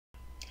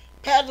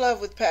Pat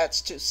Love with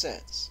Pat's 2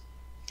 cents.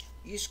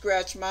 You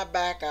scratch my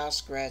back, I'll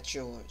scratch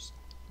yours.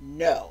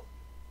 No,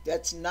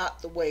 that's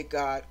not the way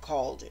God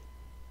called it.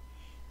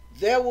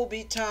 There will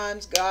be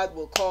times God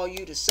will call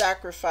you to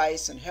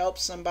sacrifice and help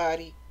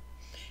somebody,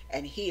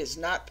 and He has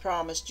not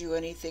promised you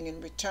anything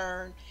in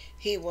return.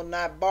 He will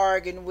not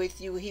bargain with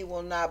you. He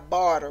will not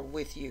barter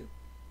with you.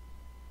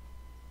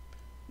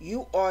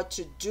 You are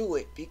to do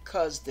it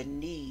because the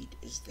need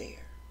is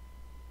there.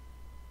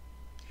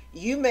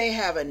 You may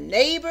have a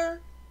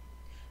neighbor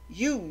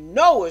you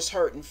know is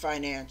hurting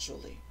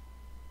financially.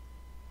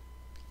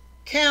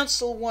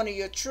 Cancel one of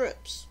your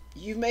trips.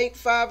 You make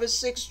 5 or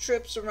 6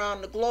 trips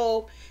around the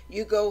globe.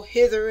 You go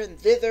hither and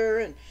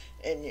thither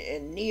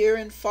and near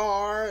and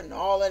far and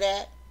all of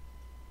that.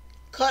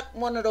 Cut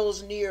one of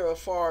those near or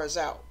fars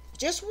out.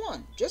 Just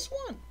one. Just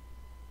one.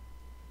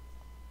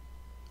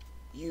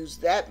 Use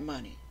that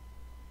money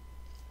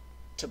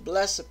to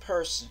bless a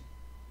person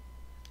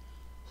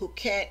who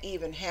can't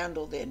even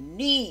handle their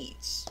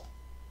needs,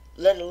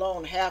 let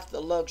alone half the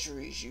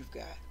luxuries you've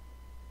got.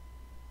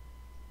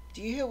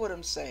 Do you hear what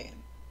I'm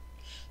saying?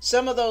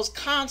 Some of those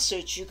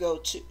concerts you go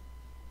to,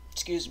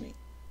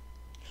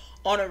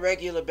 on a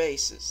regular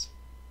basis.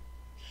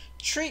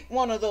 Treat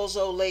one of those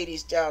old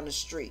ladies down the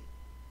street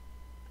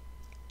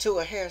to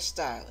a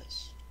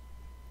hairstylist.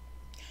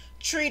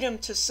 Treat them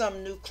to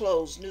some new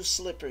clothes, new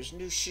slippers,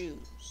 new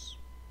shoes.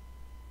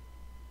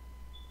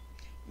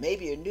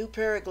 Maybe a new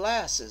pair of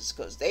glasses,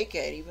 because they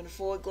can't even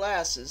afford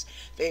glasses.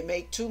 They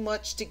make too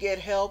much to get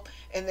help,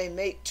 and they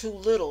make too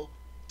little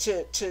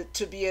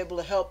to be able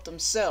to help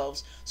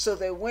themselves. So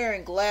they're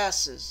wearing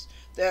glasses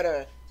that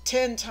are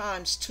 10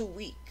 times too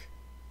weak.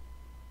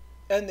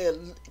 And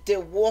they're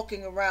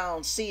walking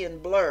around seeing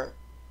blur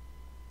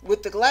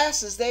with the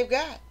glasses they've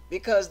got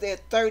because they're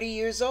 30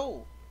 years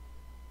old.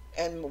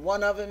 And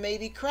one of them may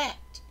be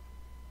cracked.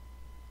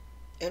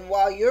 And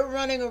while you're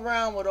running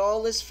around with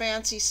all this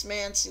fancy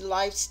smancy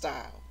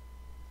lifestyle,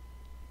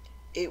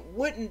 it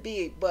wouldn't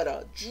be but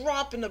a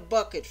drop in the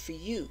bucket for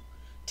you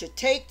to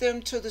take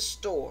them to the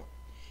store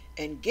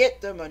and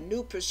get them a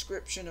new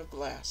prescription of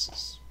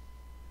glasses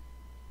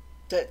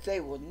that they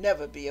will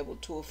never be able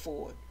to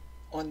afford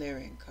on their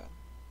income.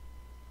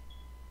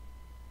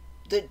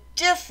 The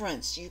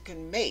difference you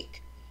can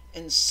make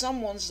in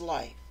someone's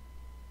life.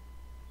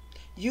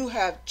 You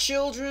have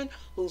children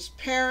whose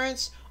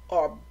parents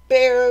are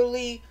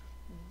barely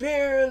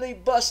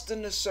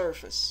busting the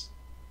surface.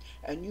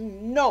 And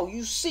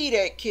you see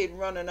that kid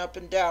running up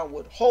and down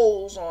with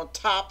holes on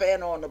top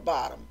and on the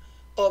bottom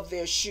of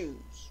their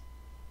shoes.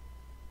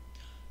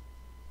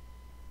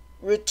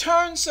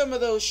 Return some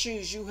of those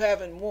shoes you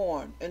haven't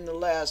worn in the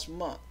last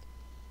month.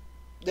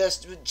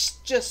 That's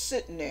just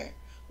sitting there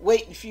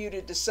waiting for you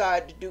to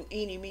decide to do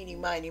eeny, meeny,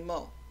 miny,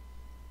 mo.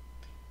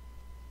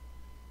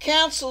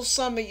 Cancel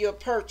some of your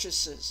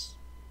purchases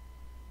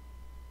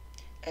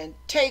and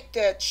take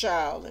that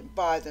child and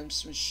buy them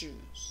some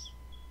shoes.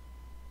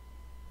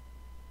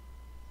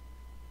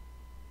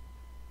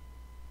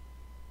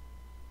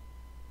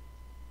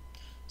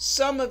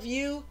 Some of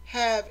you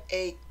have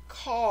a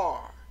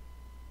car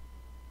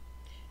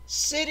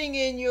sitting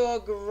in your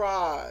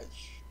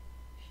garage.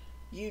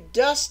 You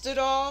dust it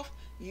off,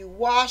 you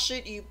wash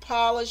it, you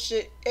polish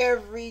it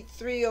every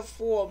 3 or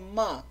 4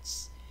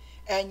 months.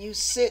 And you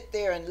sit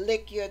there and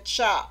lick your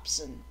chops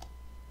and,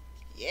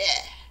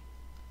 yeah,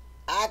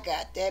 I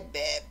got that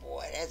bad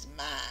boy, that's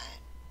mine.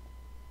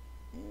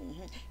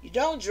 You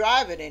don't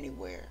drive it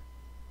anywhere.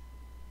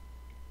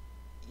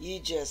 You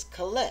just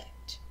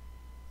collect.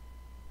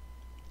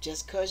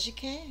 Just 'cause you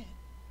can.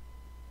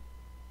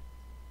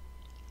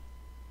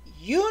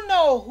 You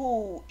know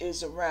who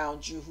is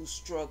around you who's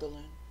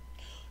struggling.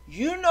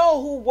 You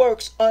know who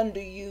works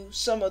under you,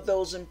 some of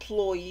those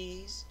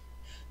employees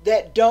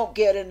that don't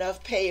get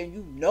enough pay, and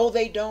you know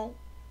they don't.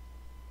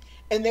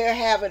 And they're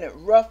having it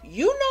rough.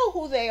 You know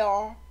who they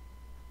are.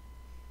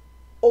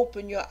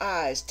 Open your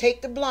eyes.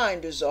 Take the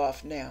blinders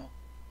off now.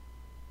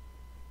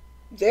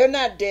 They're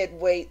not dead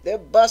weight. They're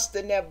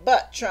busting their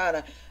butt trying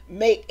to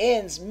make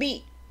ends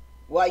meet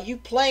while you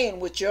playing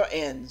with your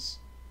ends.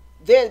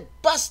 They're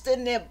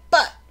busting their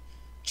butt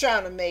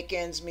trying to make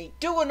ends meet,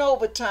 doing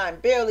overtime,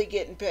 barely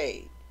getting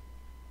paid.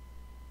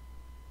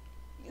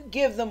 You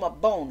give them a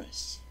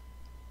bonus.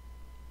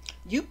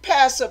 You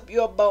pass up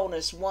your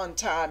bonus one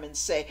time and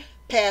say,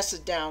 pass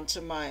it down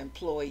to my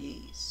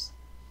employees.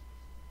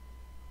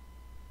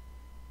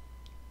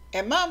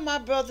 Am I my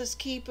brother's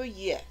keeper?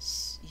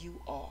 Yes, you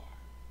are.